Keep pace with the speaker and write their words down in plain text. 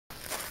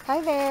Hi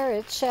there,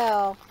 it's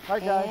Chelle. Hi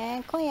guys.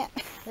 And Clint.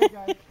 Hey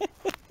guys.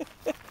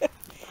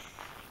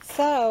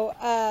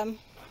 So,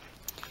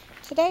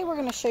 today we're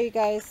going to show you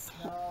guys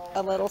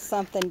a little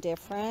something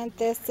different.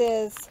 This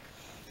is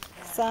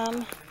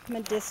some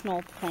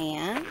medicinal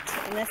plant,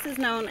 and this is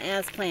known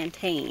as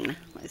plantain.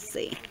 Let's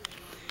see.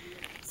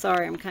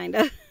 Sorry, I'm kind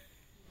of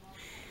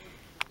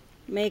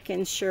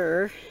making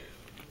sure.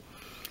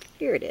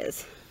 Here it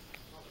is.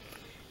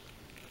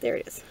 There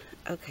it is.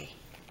 Okay.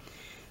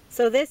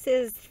 So this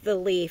is the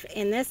leaf,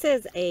 and this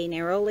is a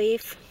narrow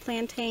leaf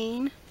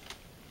plantain,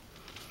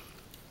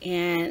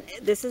 and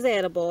this is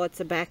edible. It's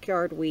a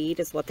backyard weed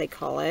is what they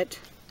call it.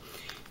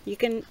 You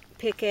can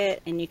pick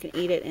it and you can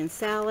eat it in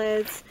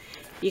salads.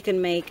 You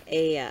can make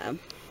an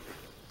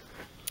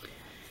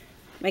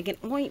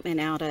ointment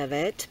out of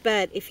it,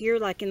 but if you're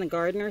like in the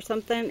garden or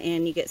something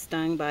and you get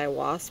stung by a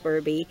wasp or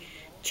a bee,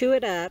 chew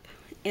it up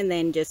and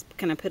then just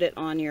kind of put it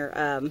on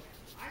your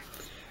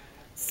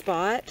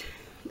spot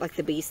like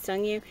the bee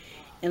stung you,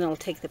 and it'll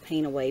take the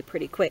pain away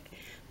pretty quick.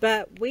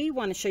 But we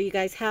want to show you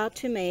guys how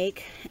to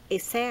make a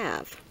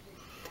salve,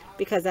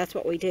 because that's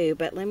what we do.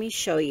 But let me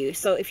show you.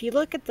 So if you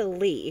look at the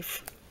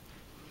leaf,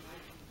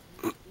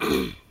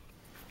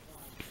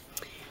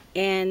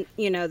 and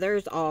you know,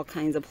 there's all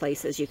kinds of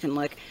places you can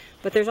look,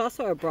 but there's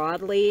also a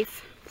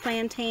broadleaf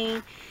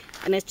plantain,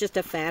 and it's just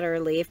a fatter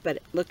leaf, but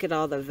look at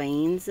all the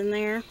veins in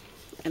there,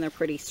 and they're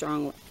pretty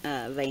strong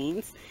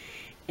veins.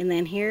 And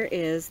then here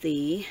is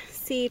the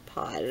seed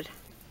pod.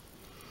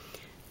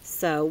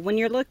 So when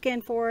you're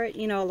looking for it,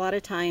 you know, a lot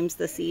of times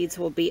the seeds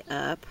will be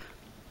up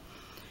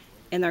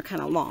and they're kind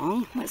of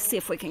long. Let's see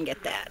if we can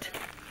get that.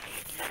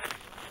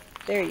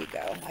 There you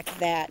go, like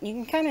that. You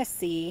can kind of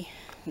see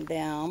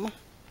them,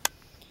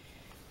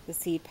 the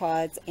seed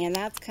pods, and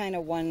that's kind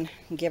of one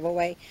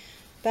giveaway.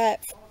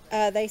 But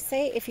they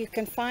say if you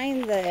can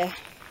find the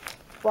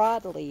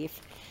broadleaf,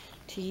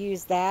 to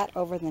use that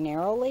over the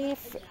narrow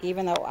leaf,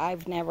 even though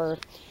I've never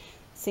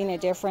seen a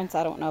difference.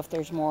 I don't know if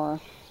there's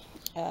more,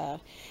 and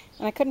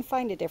I couldn't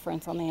find a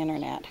difference on the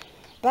internet.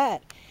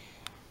 But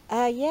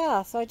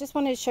yeah, so I just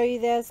wanted to show you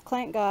this.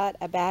 Clint got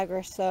a bag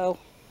or so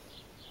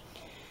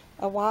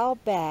a while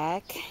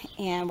back,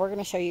 and we're going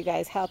to show you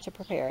guys how to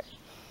prepare it.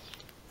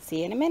 See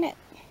you in a minute.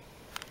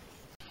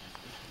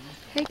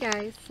 Hey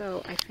guys,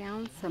 so I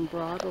found some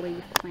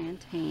broadleaf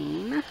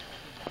plantain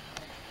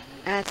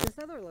at this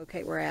other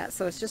locate we're at.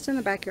 So it's just in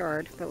the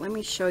backyard, but let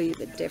me show you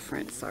the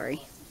difference.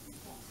 Sorry,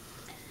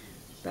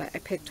 but I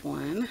picked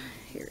one.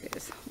 Here it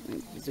is. Let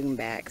me zoom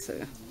back so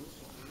you'll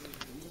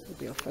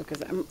be able to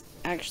focus. I'm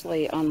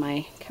actually on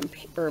my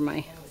computer,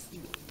 my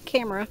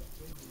camera.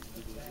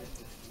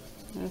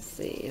 Let's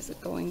see, is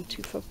it going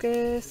to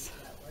focus?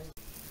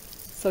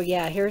 So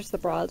yeah, here's the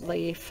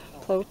broadleaf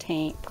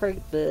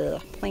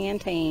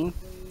plantain,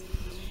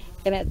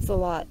 and it's a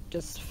lot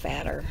just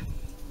fatter,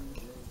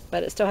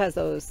 but it still has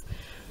those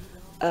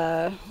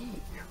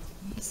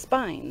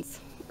spines,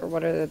 or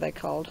what are they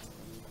called?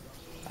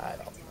 I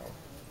don't know.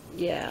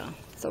 Yeah,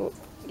 so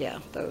yeah,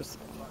 those.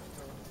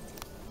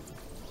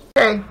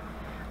 Okay,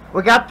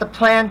 we got the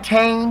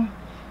plantain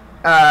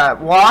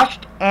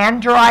washed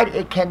and dried.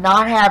 It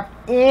cannot have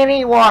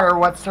any water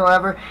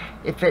whatsoever.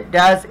 If it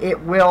does, it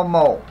will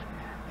mold.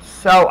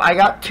 So I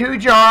got 2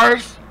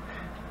 jars,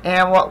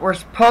 and what we're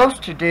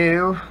supposed to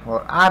do,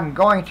 what I'm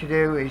going to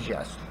do, is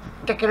just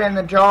stick it in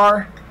the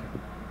jar.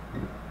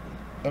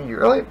 And you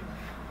really,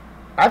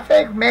 I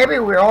think maybe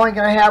we're only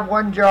going to have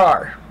 1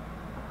 jar.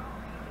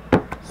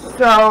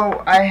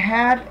 So I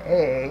had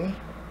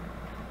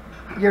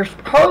you're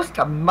supposed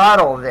to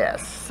muddle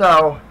this,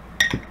 so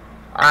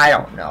I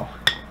don't know.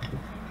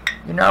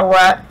 You know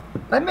what?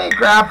 Let me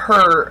grab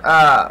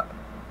her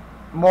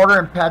mortar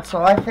and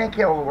pestle. I think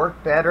it will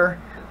work better.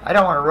 I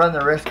don't want to run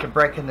the risk of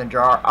breaking the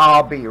jar.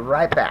 I'll be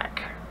right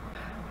back.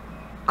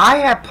 I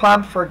had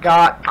plumb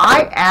forgot.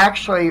 I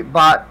actually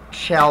bought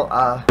Chelle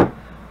a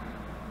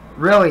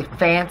really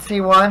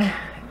fancy one,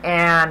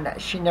 and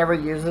she never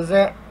uses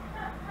it.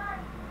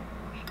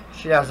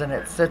 She doesn't.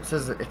 It sits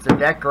as it's a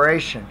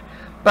decoration.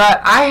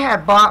 But I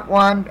had bought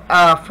one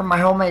for my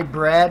homemade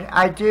bread.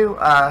 I do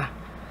I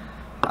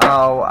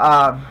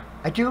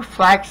do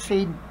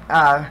flaxseed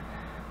a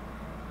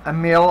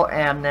meal,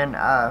 and then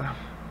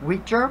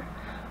wheat germ.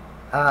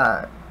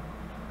 But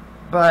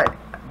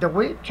the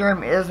wheat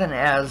germ isn't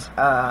as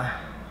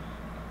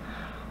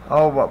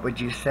what would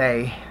you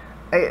say?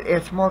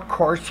 It's more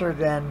coarser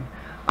than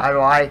I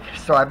like.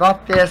 So I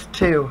bought this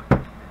to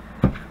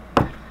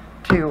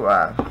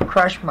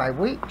crush my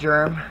wheat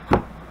germ.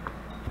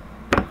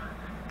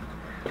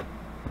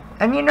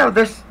 And you know,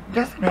 this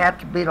doesn't have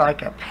to be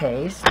like a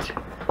paste.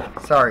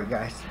 Sorry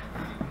guys.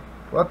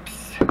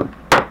 Whoops.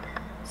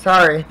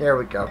 Sorry, there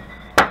we go.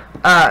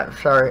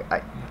 Sorry.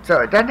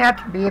 So it doesn't have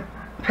to be a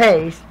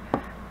paste.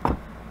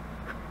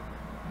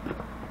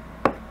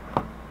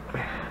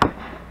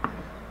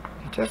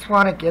 You just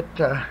want to get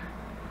the,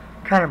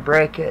 kind of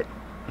break it,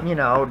 you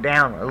know,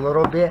 down a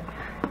little bit.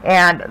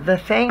 And the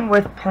thing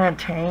with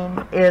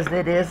plantain is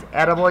it is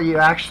edible. You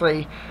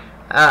actually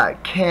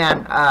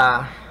can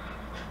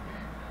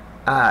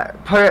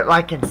put it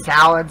like in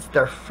salads.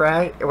 They're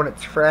fresh when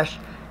it's fresh.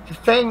 The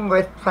thing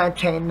with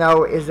plantain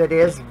though is it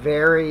is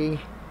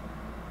very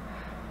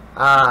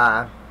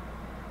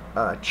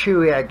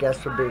chewy, I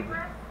guess would be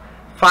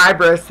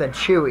fibrous and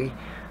chewy.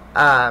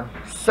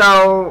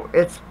 So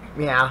it's,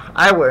 yeah,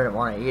 I wouldn't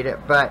want to eat it,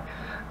 but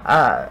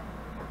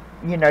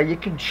you know, you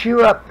can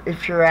chew up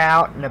if you're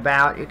out and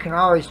about. You can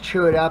always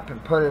chew it up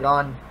and put it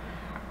on,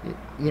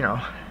 you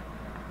know.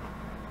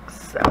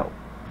 So,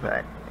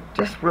 but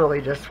just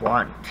really just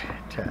want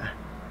to.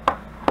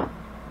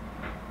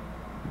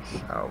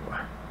 So,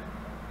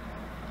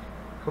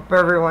 hope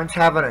everyone's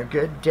having a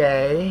good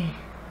day.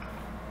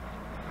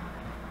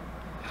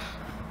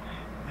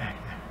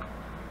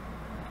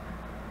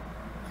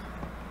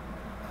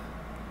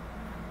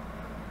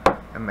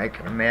 I'm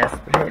making a mess,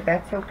 but hey,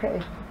 that's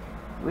okay.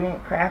 We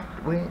ain't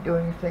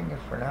doing anything if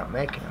we're not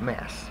making a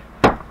mess.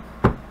 So,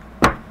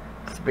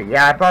 but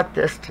yeah, I bought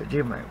this to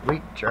do my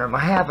wheat germ. I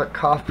have a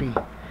coffee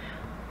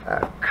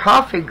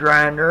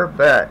grinder,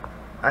 but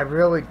I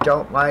really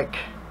don't like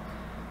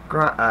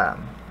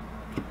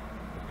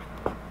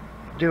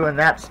doing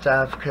that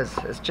stuff because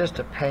it's just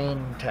a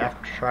pain to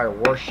have to try to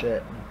wash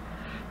it.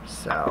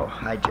 So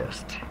I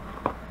just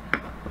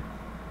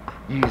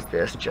use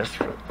this just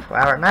for the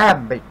flour. And I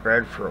haven't baked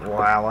bread for a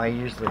while. I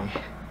usually,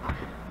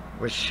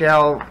 with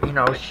Chelle, you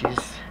know,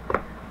 she's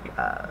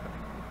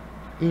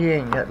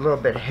eating a little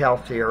bit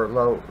healthier,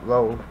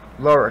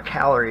 lower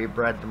calorie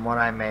bread than what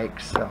I make,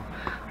 so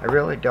I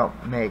really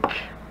don't make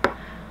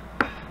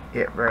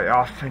it very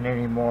often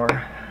anymore.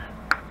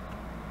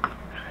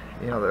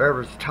 You know, there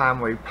was a time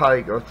where you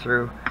probably go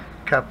through a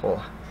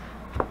couple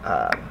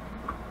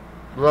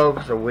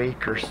loaves a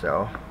week or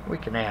so,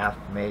 week and a half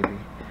maybe.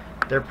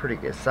 They're pretty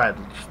good sized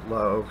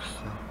loaves.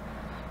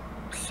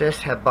 So Sis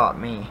had bought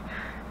me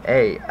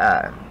a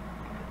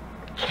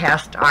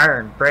cast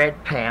iron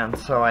bread pan,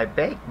 so I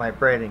bake my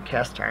bread in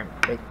cast iron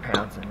bake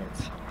pans, and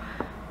it's,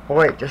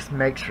 boy, it just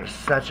makes for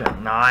such a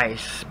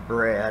nice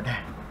bread.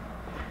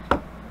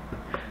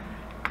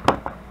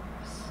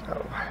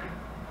 So,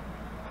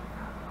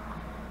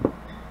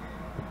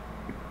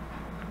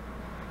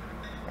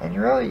 and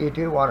really you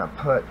do want to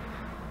put,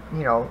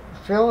 you know,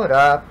 fill it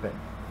up, and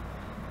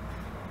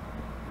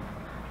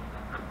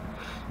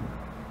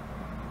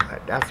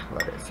but that's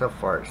what it, so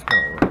far it's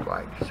going to look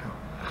like. So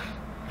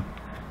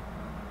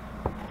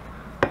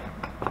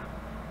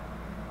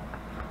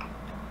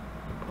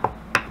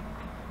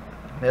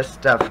this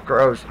stuff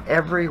grows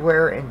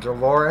everywhere in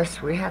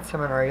Dolores. We had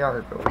some in our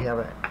yard, but we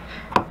haven't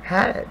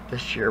had it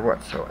this year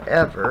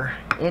whatsoever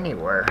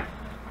anywhere.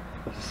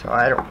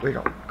 So we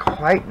don't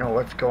quite know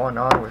what's going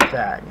on with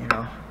that, you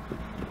know.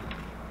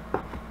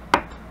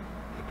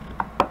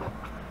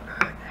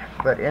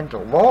 But in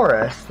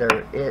Dolores,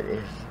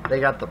 they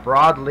got the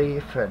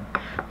broadleaf, and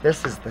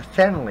this is the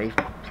thin leaf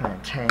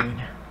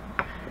plantain.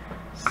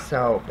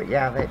 So, but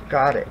yeah, they've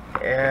got it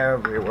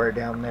everywhere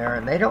down there,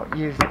 and they don't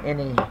use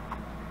any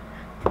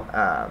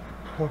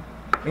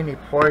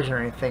poison or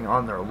anything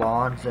on their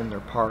lawns and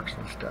their parks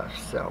and stuff,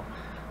 so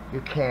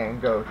you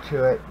can go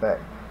to it. But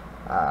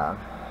I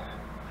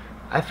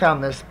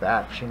found this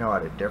batch, you know,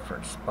 at a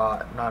different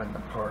spot, not in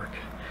the park,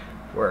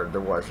 where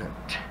there wasn't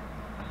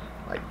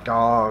like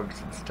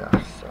dogs and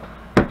stuff. So,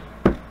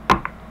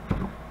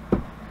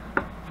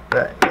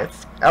 but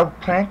it's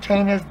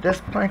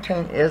this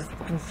plantain is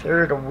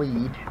considered a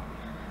weed,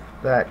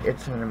 but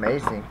it's an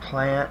amazing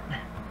plant.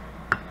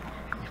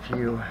 If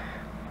you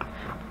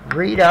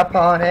read up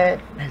on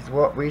it, is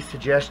what we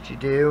suggest you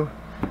do,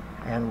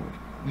 and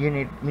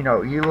you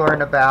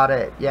learn about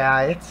it.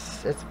 Yeah,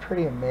 it's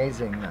pretty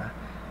amazing.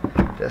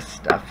 This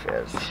stuff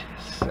is.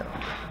 So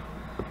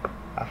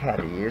I've had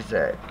to use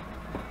it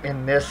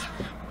in this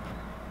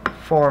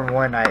form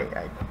when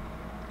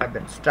I've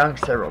been stung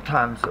several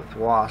times with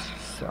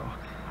wasps, so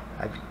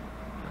I've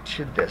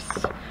chewed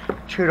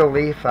a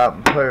leaf up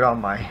and put it on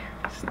my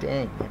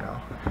sting, you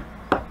know.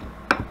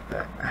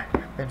 But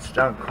I've been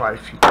stung quite a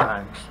few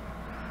times.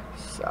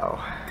 So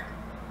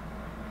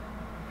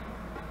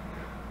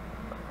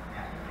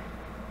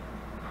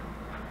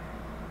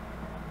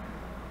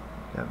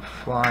them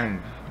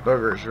flying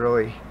boogers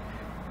really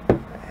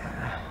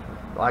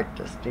like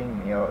to sting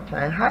me all the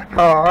time. Hi,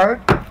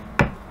 Card.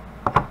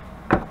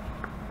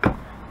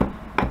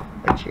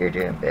 What you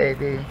doing,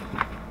 baby?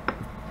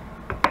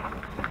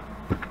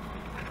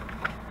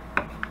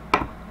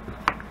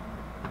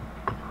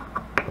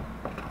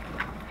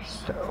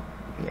 So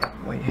yeah,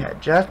 we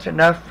had just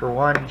enough for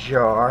one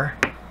jar.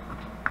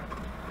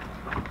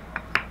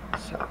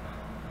 So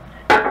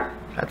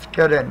that's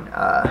good and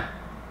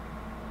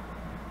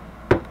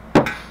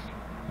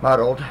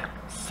muddled.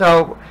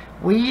 So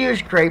we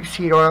use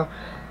grapeseed oil.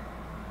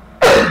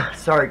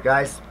 Sorry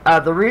guys.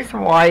 The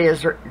reason why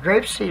is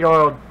grapeseed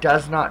oil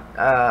does not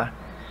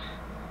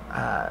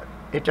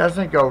it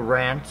doesn't go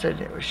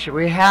rancid.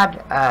 We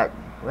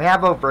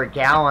have over a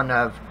gallon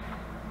of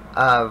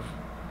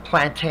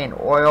plantain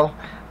oil,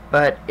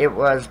 but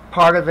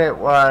part of it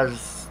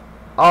was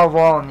olive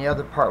oil and the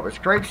other part was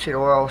grapeseed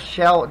oil.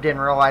 Chelle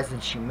didn't realize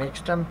that she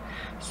mixed them,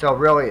 So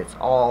really it's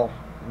all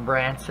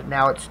rancid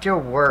now. It still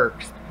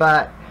works,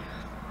 but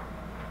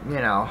you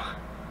know,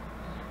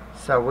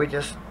 so we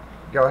just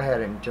go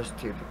ahead and just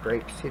do the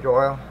grapeseed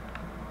oil.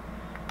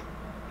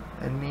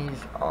 And these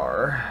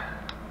are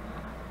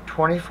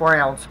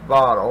 24-ounce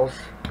bottles,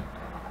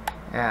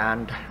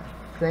 and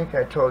I think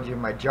I told you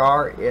my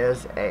jar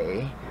is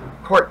a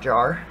quart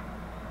jar.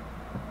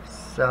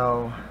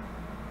 So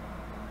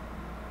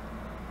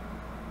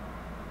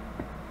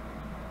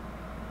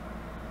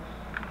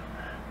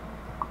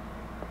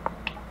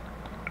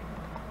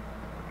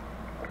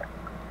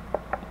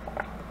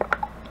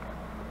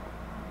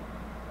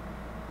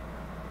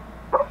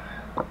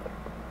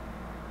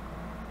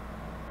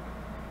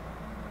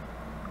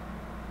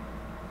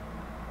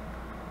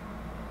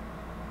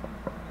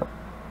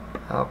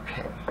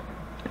okay,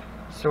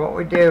 so what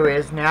we do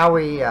is now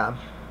we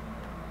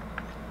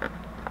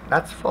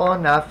that's full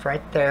enough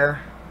right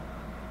there.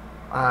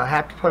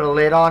 Have to put a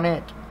lid on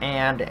it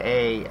and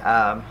a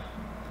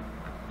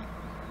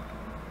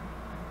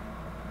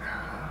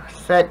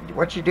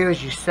what you do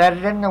is you set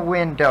it in the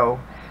window.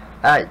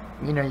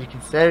 You know, you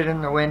can set it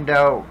in the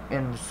window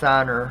in the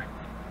sun, or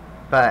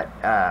but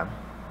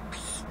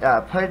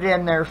put it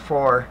in there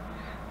for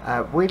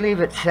we leave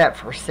it set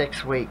for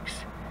 6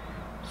 weeks.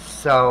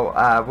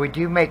 So we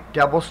do make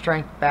double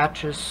strength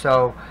batches.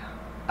 So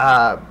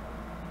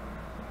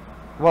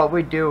what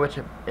we do with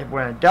it,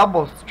 when a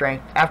double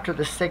strength, after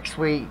the 6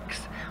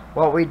 weeks,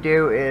 what we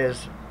do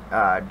is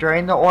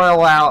drain the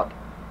oil out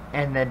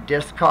and then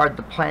discard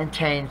the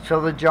plantain,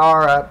 fill the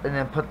jar up, and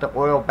then put the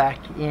oil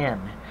back in,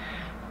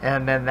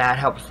 and then that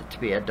helps it to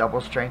be a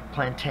double strength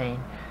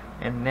plantain.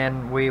 And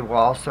then we will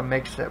also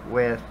mix it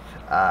with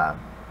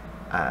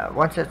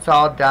once it's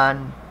all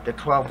done, the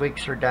 12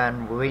 weeks are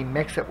done, we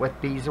mix it with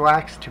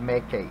beeswax to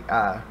make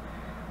a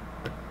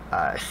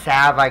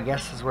salve, I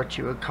guess is what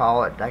you would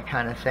call it, that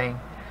kind of thing.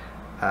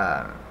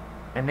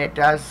 And it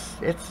does,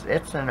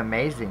 it's an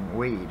amazing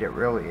weed, it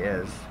really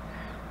is.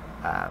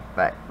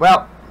 But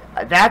well,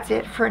 that's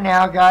it for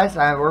now, guys.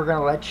 We're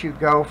gonna let you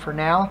go for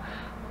now,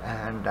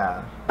 and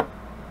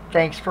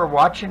thanks for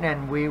watching,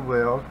 and we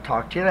will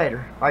talk to you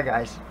later. Bye,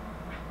 guys.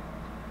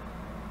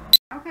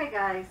 Okay,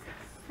 guys,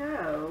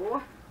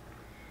 so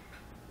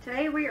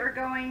today we are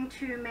going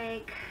to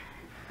make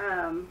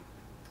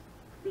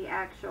the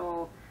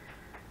actual,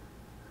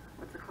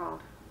 what's it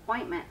called,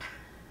 ointment.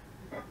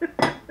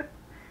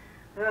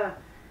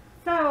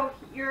 So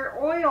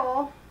your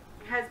oil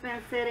has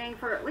been sitting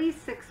for at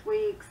least 6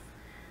 weeks.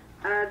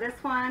 This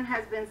one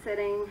has been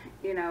sitting,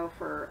 you know,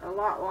 for a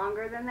lot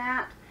longer than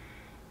that.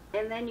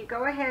 And then you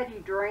go ahead, you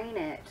drain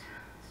it,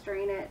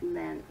 strain it, and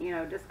then, you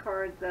know,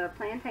 discard the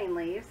plantain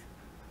leaves.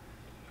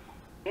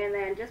 And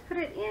then just put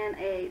it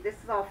in this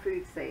is all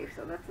food safe,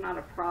 so that's not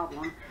a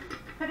problem.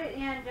 Put it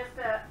in just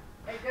a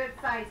good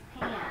sized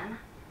pan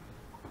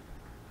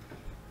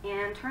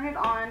and turn it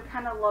on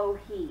kind of low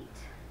heat.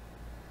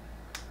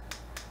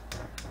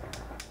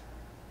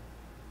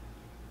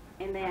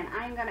 And then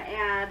I'm going to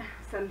add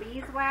some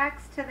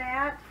beeswax to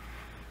that.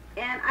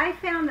 And I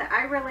found that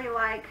I really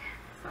like,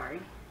 sorry,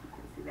 you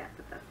can see that,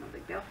 but that's no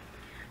big deal.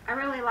 I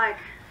really like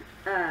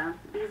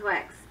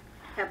beeswax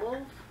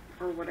pebbles,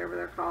 or whatever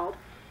they're called.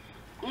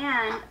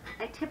 And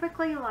I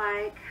typically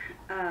like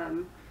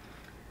an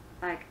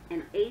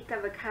 1/8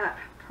 of a cup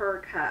per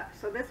cup.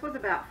 So this was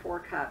about 4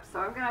 cups. So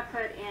I'm going to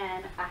put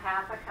in a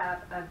 1/2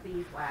 cup of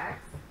beeswax.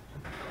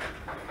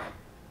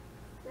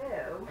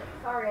 So,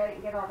 sorry I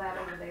didn't get all that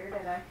over there,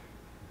 did I?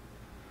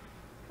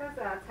 Because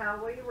that's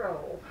how we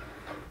roll.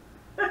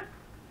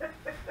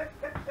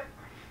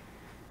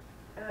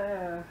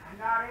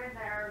 Not in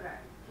there to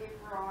keep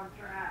her on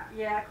track.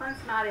 Yeah,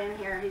 Clint's not in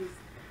here. He's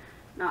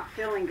not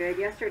feeling good.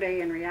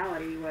 Yesterday, in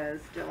reality,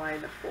 was July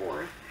the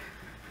 4th.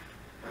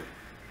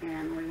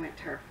 And we went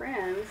to our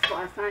friends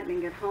last night,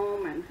 didn't get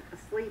home and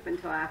asleep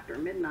until after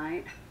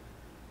midnight.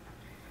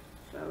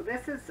 So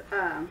this is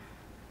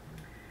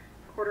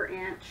 1/4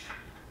 inch,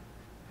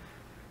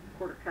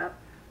 1/4 cup.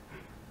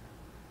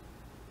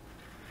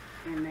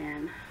 And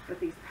then, but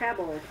these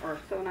pebbles are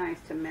so nice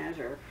to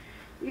measure.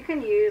 You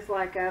can use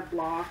like a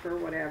block or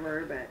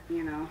whatever, but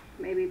you know,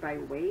 maybe by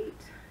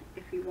weight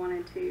if you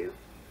wanted to.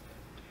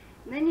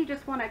 And then you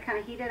just want to kind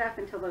of heat it up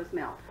until those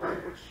melt,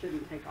 which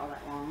shouldn't take all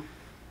that long.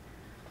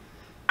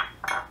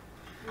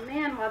 And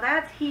then while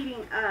that's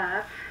heating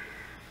up,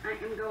 I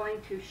am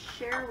going to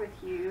share with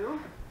you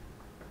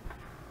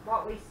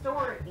what we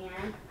store it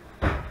in.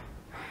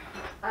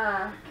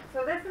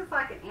 So this is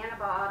like an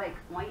antibiotic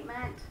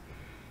ointment,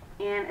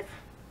 and it's,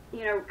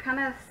 you know, kind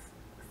of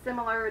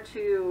similar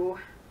to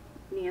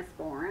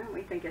Neosporin.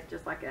 We think it's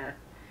just like a,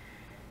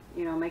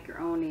 you know, make your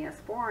own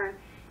Neosporin.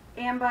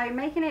 And by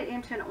making it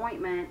into an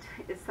ointment,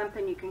 it's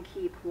something you can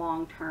keep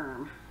long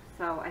term.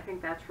 So I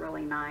think that's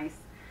really nice.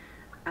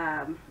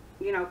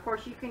 You know, of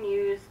course you can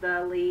use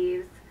the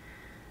leaves,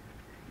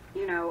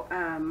 you know,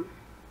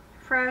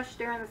 fresh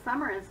during the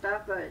summer and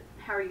stuff, but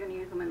how are you going to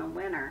use them in the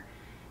winter?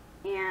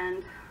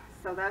 And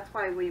so that's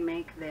why we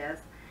make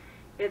this.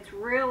 It's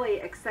really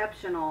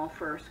exceptional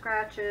for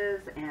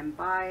scratches and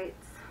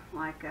bites,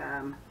 like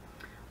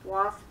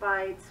wasp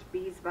bites,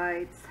 bee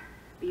bites,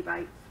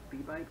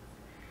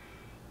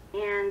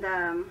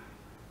 and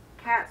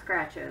cat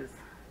scratches.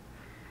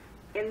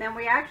 And then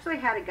we actually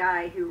had a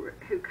guy who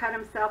cut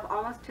himself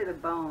almost to the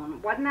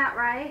bone. Wasn't that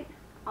right?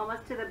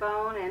 Almost to the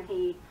bone, and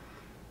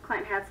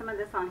Clint had some of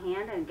this on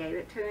hand and gave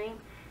it to him,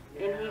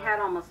 and he had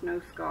almost no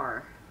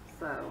scar.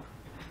 So,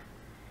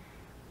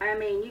 I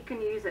mean, you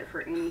can use it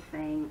for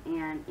anything,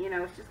 and, you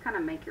know, it's just kind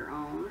of make your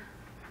own.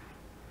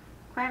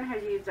 Clint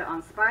has used it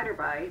on spider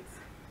bites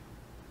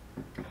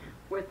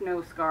with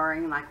no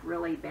scarring, like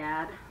really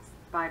bad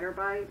spider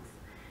bites,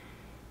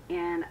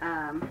 and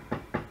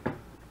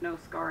no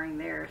scarring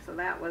there. So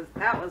that was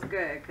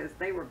good, because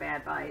they were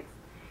bad bites.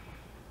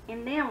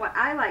 And then what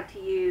I like to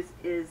use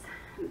is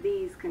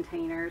these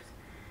containers,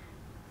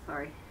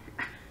 sorry,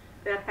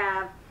 that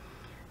have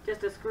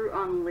just a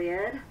screw-on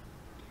lid.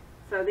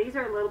 So these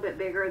are a little bit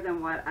bigger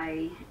than what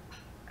I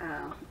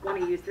want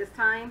to use this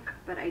time,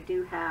 but I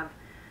do have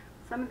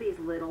some of these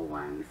little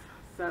ones.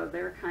 So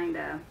they're kind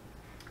of,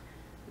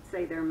 let's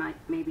say they're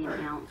maybe an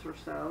ounce or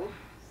so.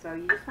 So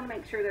you just want to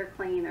make sure they're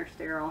clean, they're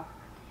sterile.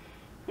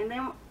 And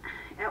then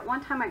at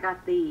one time I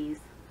got these,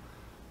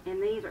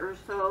 and these are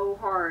so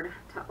hard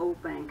to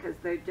open because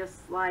they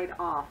just slide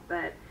off,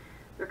 but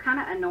they're kind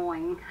of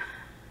annoying.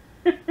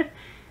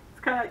 It's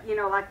kind of, you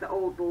know, like the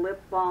old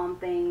lip balm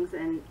things,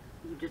 and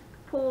you just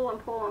pull and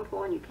pull and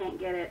pull and you can't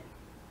get it.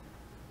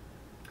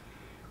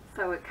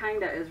 So it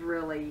kind of is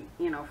really,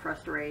 you know,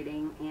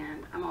 frustrating,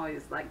 and I'm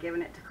always like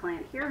giving it to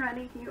Clint. Here,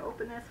 honey, can you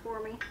open this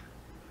for me?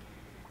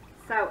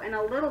 So, and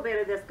a little bit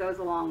of this goes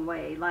a long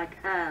way. Like,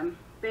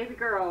 baby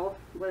girl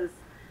was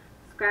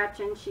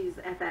scratching. She's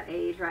at that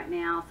age right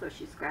now, so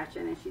she's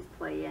scratching and she's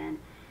playing.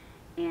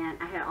 And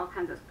I had all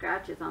kinds of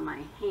scratches on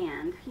my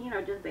hand, you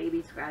know, just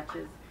baby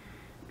scratches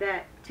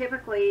that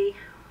typically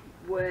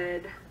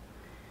would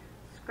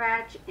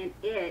scratch and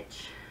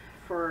itch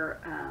for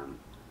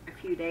a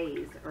few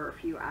days or a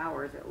few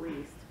hours at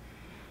least.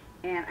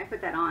 And I put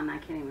that on and I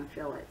can't even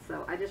feel it.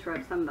 So I just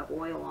rubbed some of the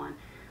oil on.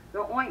 The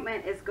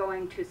ointment is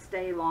going to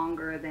stay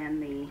longer than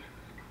the,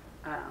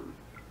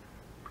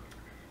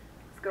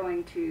 it's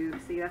going to,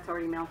 see, that's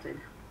already melted.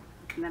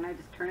 And then I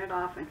just turn it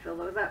off and fill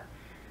those up.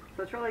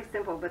 So it's really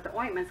simple, but the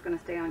ointment's going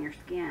to stay on your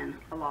skin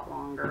a lot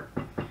longer.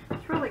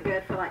 It's really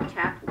good for like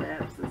chapped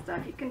lips and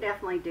stuff. You can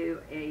definitely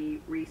do a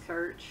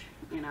research,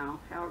 you know,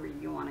 however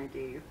you want to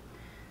do.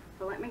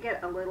 So let me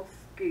get a little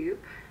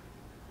scoop,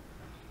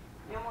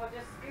 and we'll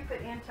just scoop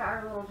it into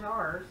our little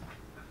jars.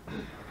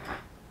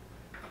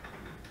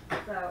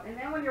 So, and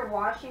then when you're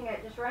washing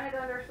it, just run it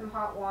under some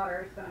hot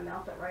water. It's going to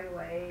melt it right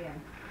away, and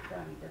it's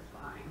going to be just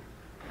fine.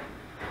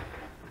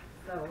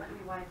 So let me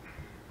wipe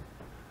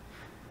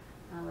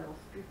my little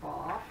scoop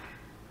off.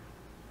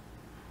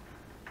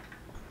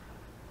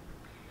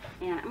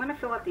 And I'm going to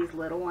fill up these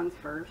little ones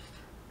first,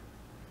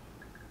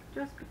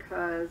 just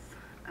because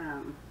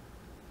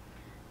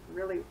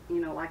really, you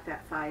know, like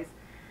that size.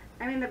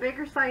 I mean, the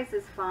bigger size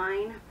is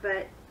fine,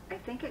 but I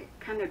think it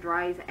kind of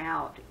dries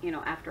out, you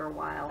know, after a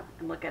while.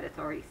 And look at it, it's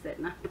already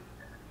sitting up.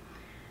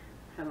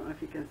 I don't know if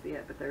you can see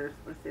it, but there's,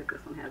 let's see if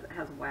this one has, it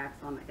has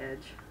wax on the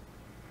edge.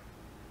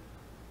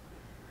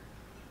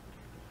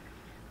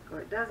 So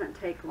it doesn't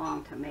take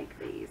long to make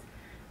these.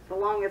 The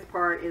longest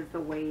part is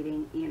the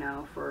waiting, you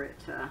know, for it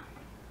to,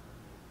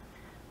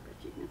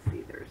 but you can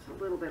see there's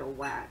a little bit of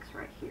wax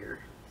right here.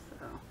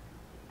 So,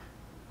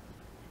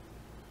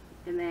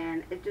 and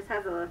then it just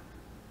has a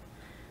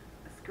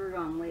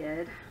screw-on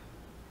lid,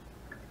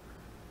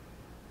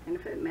 and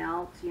if it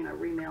melts, you know,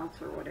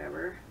 remelts or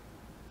whatever,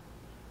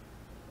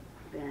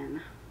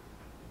 then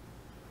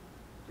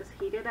just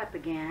heat it up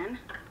again,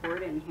 pour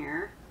it in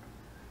here.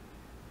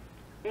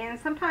 And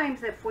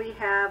sometimes if we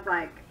have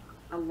like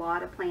a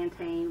lot of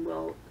plantain,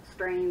 we'll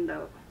strain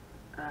the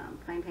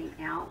plantain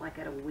out like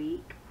at a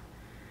week,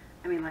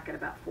 I mean like at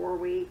about 4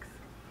 weeks,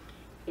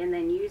 and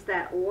then use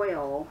that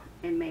oil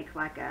and make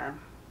like a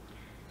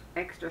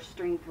extra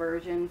strength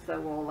version. So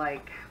we'll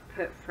like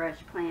put fresh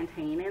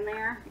plantain in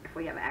there if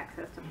we have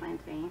access to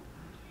plantain,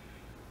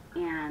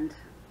 and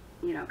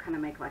you know, kind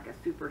of make like a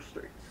super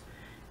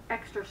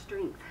extra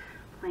strength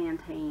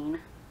plantain.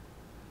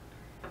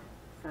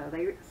 So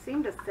they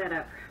seem to set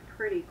up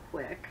pretty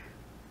quick,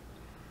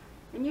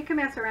 and you can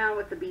mess around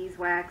with the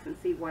beeswax and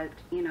see what,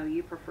 you know,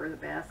 you prefer the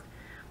best.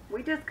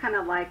 We just kind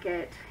of like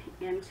it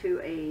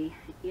into a,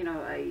 you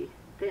know, a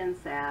thin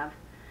salve,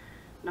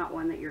 not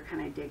one that you're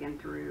kind of digging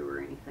through or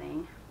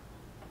anything.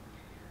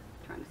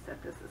 I'm trying to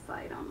set this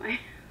aside on my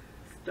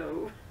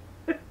stove.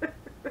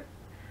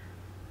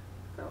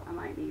 So I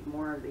might need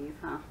more of these,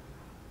 huh?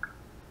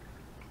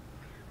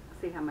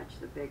 See how much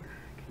the big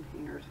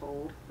containers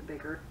hold, the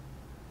bigger.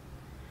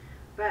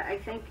 But I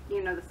think,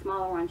 you know, the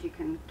smaller ones, you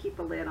can keep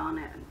a lid on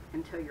it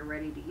until you're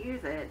ready to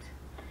use it,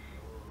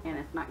 and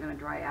it's not going to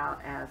dry out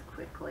as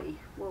quickly.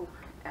 Well,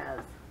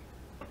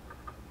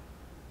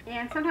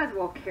 and sometimes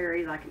we'll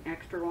carry like an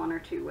extra one or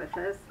two with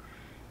us,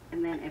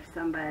 and then if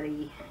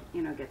somebody,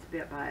 you know, gets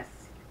bit by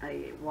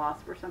a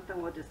wasp or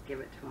something, we'll just give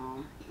it to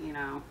them, you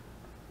know.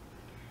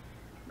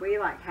 we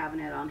like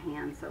having it on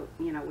hand, so,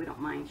 you know, we don't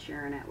mind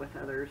sharing it with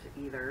others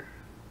either.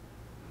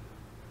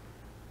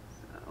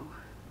 So,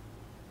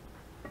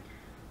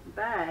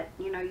 but,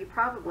 you know, you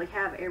probably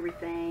have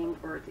everything,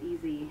 or it's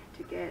easy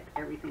to get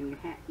everything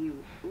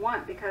you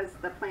want, because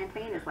the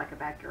plantain is like a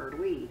backyard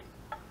weed.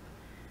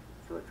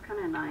 So it's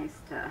kind of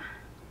nice to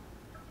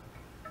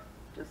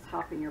just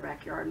hop in your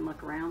backyard and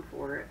look around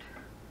for it.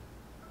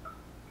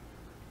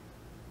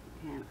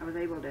 And I was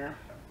able to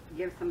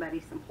give somebody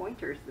some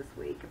pointers this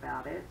week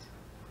about it,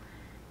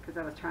 because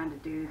I was trying to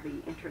do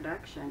the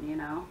introduction, you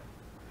know.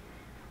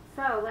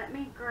 So let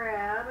me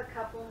grab a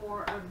couple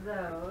more of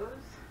those.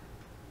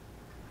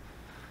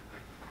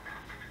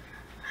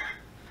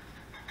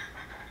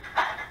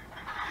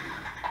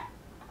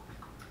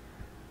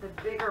 The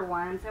bigger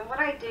ones. And what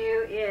I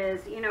do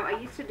is, you know, I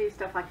used to do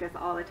stuff like this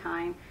all the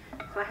time,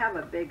 so I have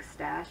a big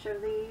stash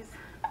of these.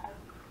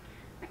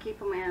 I keep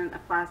them in a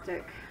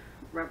plastic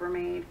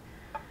Rubbermaid,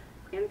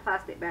 in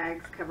plastic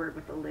bags covered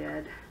with a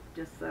lid,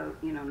 just so,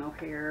 you know, no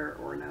hair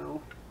or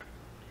no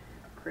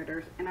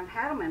critters. And I've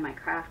had them in my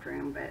craft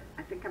room, but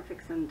I think I'm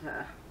fixing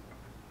to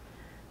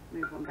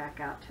move them back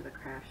out to the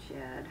craft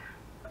shed,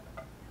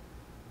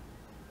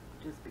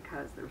 just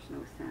because there's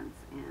no sense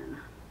in,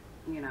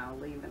 you know,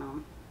 leaving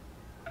them.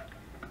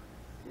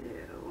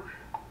 So,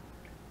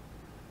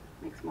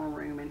 makes more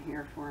room in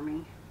here for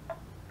me. I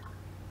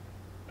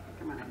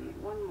think I'm gonna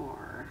need one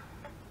more.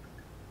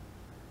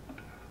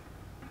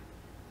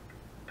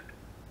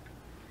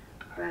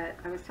 But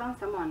I was telling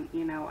someone,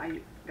 you know,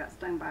 I got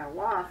stung by a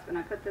wasp, and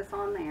I put this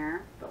on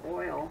there, the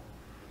oil,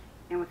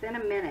 and within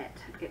a minute,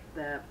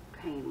 the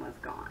pain was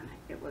gone.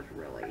 It was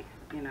really,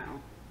 you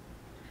know,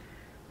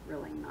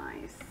 really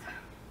nice.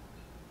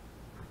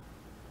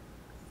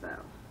 So,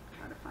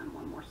 try to find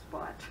one more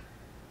spot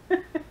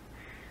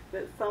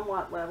that's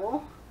somewhat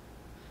level.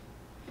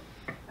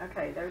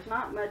 Okay, there's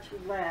not much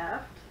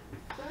left,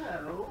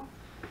 so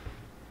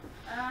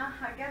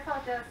I guess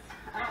I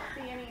don't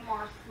see any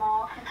more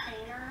small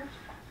containers,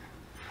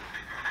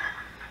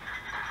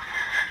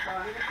 so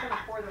I'm just going to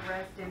pour the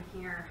rest in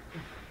here.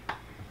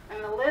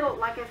 And a little,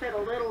 like I said,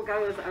 a little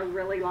goes a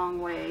really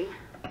long way.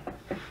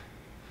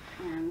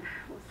 And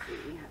we'll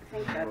see. I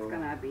think that's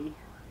going to be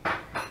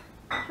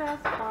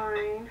just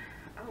fine.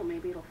 Oh,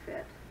 maybe it'll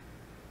fit.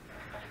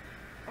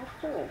 Oh,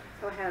 cool.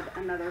 So I have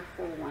another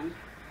full one.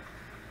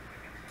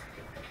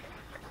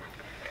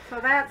 So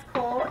that's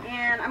cool,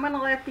 and I'm going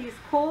to let these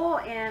cool,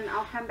 and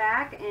I'll come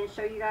back and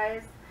show you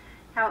guys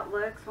how it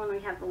looks when we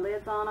have the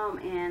lids on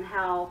them, and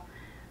how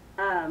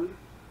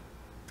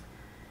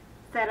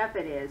set up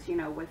it is, you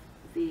know, with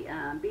the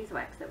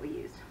beeswax that we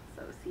used.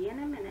 So see you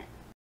in a minute.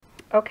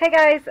 Okay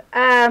guys,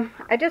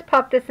 I just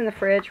popped this in the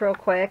fridge real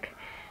quick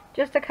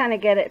just to kind of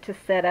get it to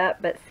set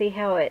up, but see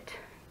how it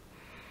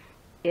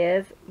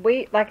is.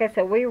 Like I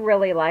said, we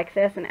really like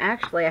this, and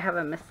actually I have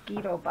a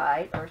mosquito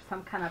bite or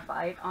some kind of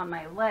bite on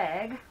my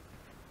leg.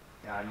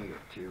 Yeah, I need it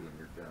too when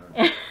you're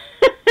done.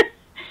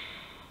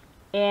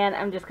 And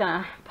I'm just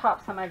gonna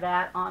pop some of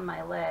that on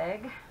my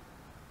leg.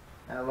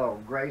 That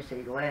little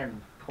Gracie Lynn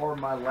tore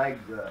my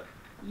legs up.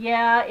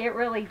 Yeah, it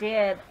really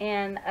did.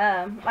 And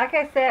like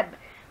I said,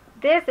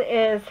 this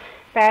is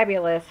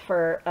fabulous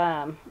for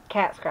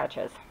cat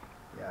scratches.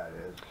 Yeah, it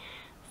is.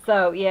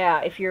 So yeah,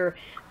 if you're,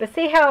 but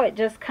see how it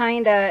just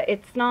kind of,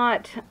 it's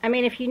not, I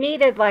mean, if you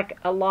needed like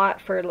a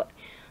lot for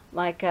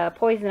like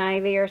poison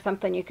ivy or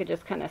something, you could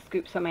just kind of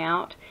scoop some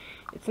out.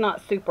 It's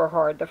not super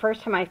hard. The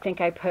first time I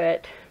think I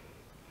put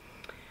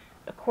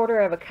a quarter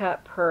of a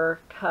cup per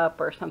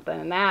cup or something,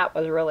 and that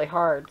was really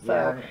hard. So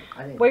yeah,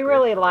 I didn't we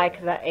really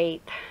like that. the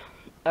 1/8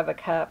 of a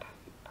cup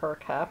per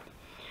cup.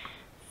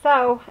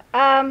 So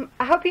I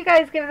hope you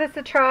guys give this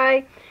a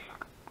try.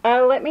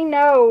 Let me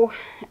know.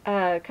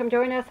 Come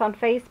join us on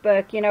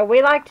Facebook. You know,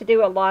 we like to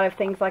do a lot of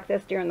things like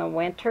this during the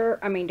winter,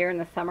 during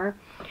the summer,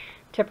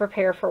 to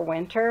prepare for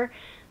winter.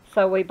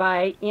 So we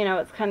buy, you know,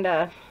 it's kind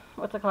of,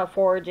 what's it called,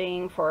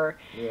 foraging for,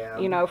 yeah,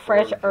 you know,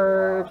 fresh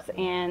herbs.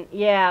 And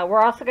yeah,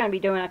 we're also going to be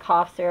doing a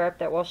cough syrup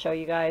that we'll show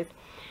you guys.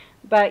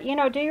 But, you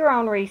know, do your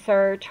own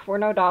research. We're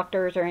no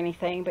doctors or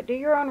anything, but do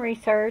your own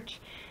research.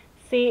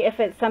 See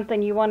if it's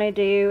something you want to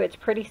do. It's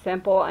pretty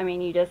simple. I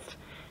mean, you just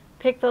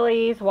pick the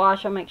leaves,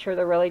 wash them, make sure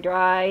they're really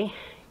dry,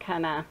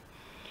 kind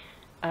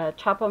of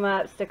chop them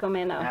up, stick them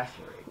in a,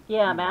 macerate.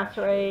 Yeah,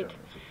 macerate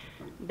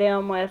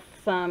them with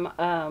some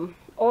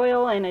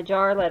oil in a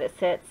jar, let it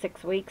sit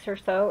 6 weeks or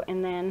so,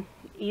 and then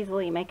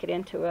easily make it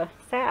into a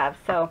salve.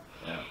 So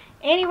yeah.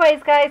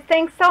 Anyways guys,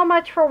 thanks so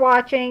much for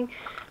watching.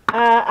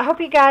 I hope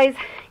you guys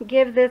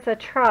give this a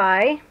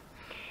try,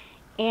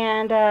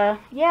 and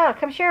yeah,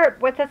 come share it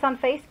with us on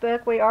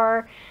Facebook. We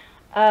are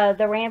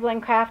the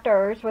Rambling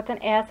Crafters with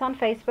an S on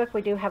Facebook.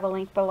 We do have a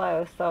link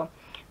below. So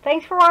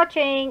thanks for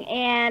watching,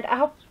 and I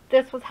hope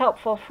this was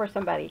helpful for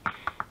somebody.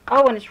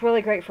 Oh, and it's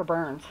really great for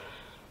burns.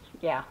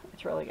 Yeah,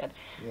 it's really good.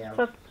 Yeah.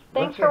 So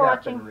thanks for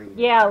watching.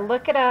 Yeah,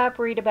 look it up,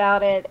 read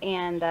about it,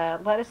 and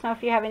let us know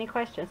if you have any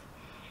questions.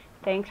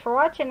 Thanks for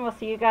watching. We'll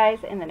see you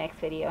guys in the next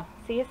video.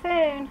 See you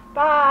soon.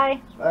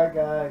 Bye. Bye,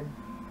 guys.